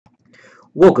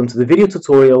Welcome to the video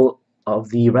tutorial of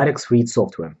the Radex Read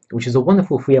software, which is a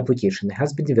wonderful free application that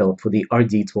has been developed for the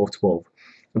RD1212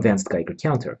 Advanced Geiger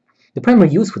counter. The primary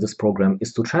use for this program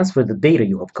is to transfer the data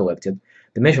you have collected,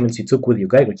 the measurements you took with your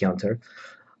Geiger counter,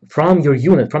 from your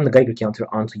unit, from the Geiger counter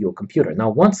onto your computer. Now,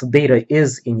 once the data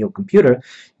is in your computer,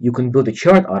 you can build a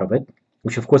chart out of it,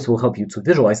 which of course will help you to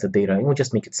visualize the data and will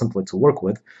just make it simpler to work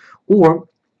with, or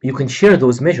you can share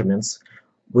those measurements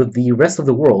with the rest of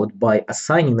the world by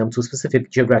assigning them to a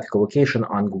specific geographical location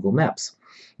on Google Maps.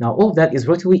 Now, all of that is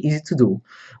relatively easy to do,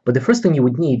 but the first thing you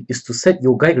would need is to set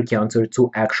your Geiger counter to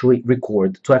actually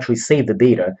record, to actually save the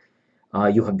data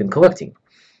you have been collecting.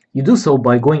 You do so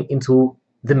by going into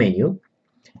the menu,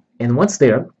 and once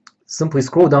there, simply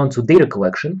scroll down to Data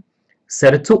Collection,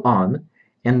 set it to On,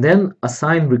 and then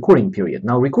assign recording period.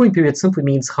 Now, recording period simply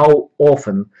means how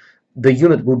often the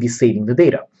unit will be saving the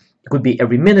data. It could be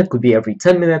every minute, could be every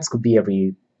 10 minutes, could be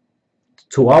every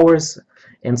 2 hours,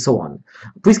 and so on.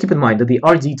 Please keep in mind that the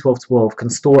RD1212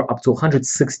 can store up to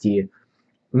 160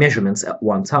 measurements at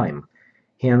one time.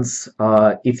 Hence,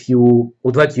 if you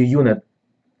would like your unit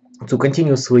to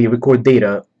continuously record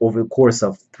data over the course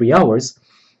of 3 hours,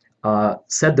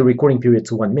 set the recording period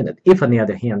to 1 minute. If, on the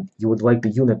other hand, you would like the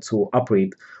unit to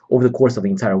operate over the course of the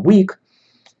entire week,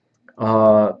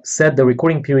 set the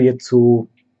recording period to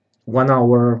 1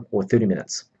 hour or 30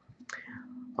 minutes.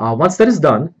 Once that is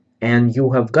done, and you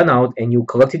have gone out and you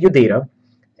collected your data,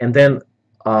 and then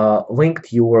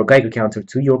linked your Geiger counter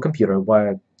to your computer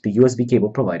via the USB cable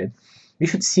provided, you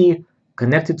should see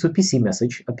Connected to PC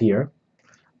message appear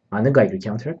on the Geiger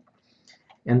counter.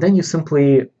 And then you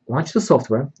simply launch the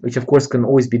software, which of course can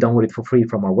always be downloaded for free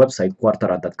from our website,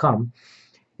 Quarta-Rad.com,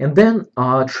 and then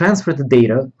transfer the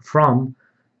data from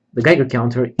the Geiger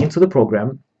counter into the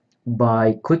program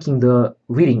by clicking the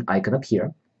reading icon up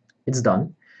here. It's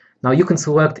done. Now you can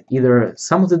select either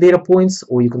some of the data points,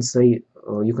 or you can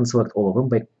select all of them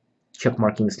by check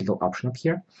marking this little option up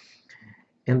here.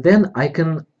 And then I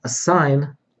can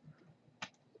assign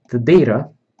the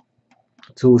data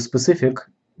to a specific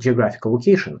geographical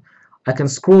location. I can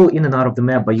scroll in and out of the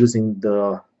map by using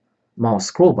the mouse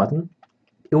scroll button.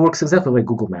 It works exactly like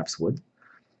Google Maps would.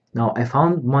 Now I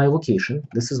found my location.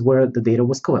 This is where the data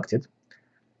was collected,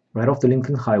 right off the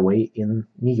Lincoln Highway in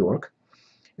New York.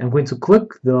 I'm going to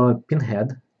click the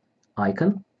pinhead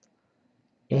icon,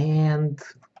 and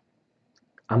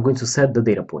I'm going to set the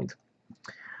data point.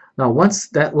 Now, once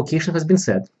that location has been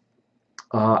set,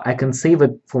 I can save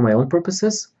it for my own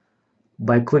purposes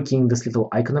by clicking this little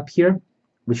icon up here,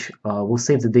 which will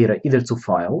save the data either to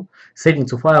file. Saving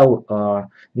to file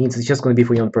means it's just going to be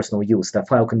for your own personal use. That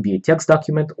file can be a text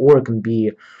document, or it can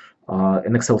be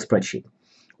an Excel spreadsheet.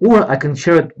 Or I can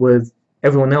share it with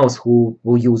everyone else who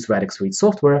will use Radex Read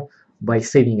software by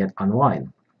saving it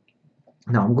online.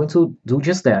 Now I'm going to do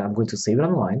just that. I'm going to save it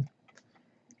online.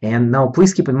 And now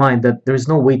please keep in mind that there is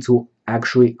no way to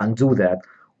actually undo that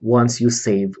once you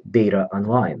save data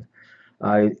online.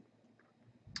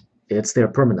 It's there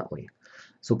permanently.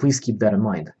 So please keep that in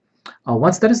mind.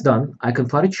 Once that is done, I can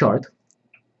plot a chart.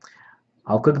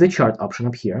 I'll click the chart option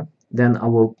up here. Then I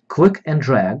will click and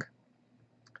drag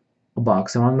a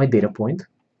box around my data point.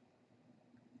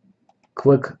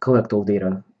 Click Collect All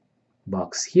Data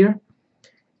box here.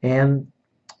 And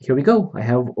here we go. I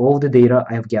have all the data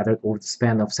I have gathered over the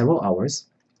span of several hours.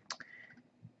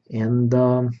 And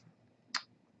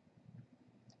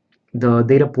the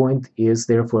data point is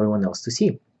there for everyone else to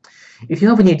see. If you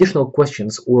have any additional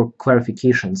questions or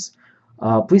clarifications,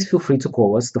 please feel free to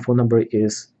call us. The phone number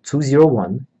is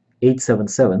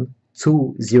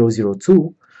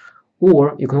 201-877-2002,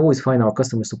 or you can always find our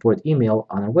customer support email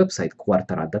on our website,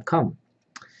 Quarta-Rad.com.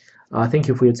 Thank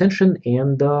you for your attention,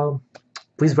 and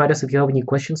please write us if you have any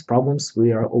questions, problems.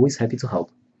 We are always happy to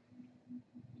help.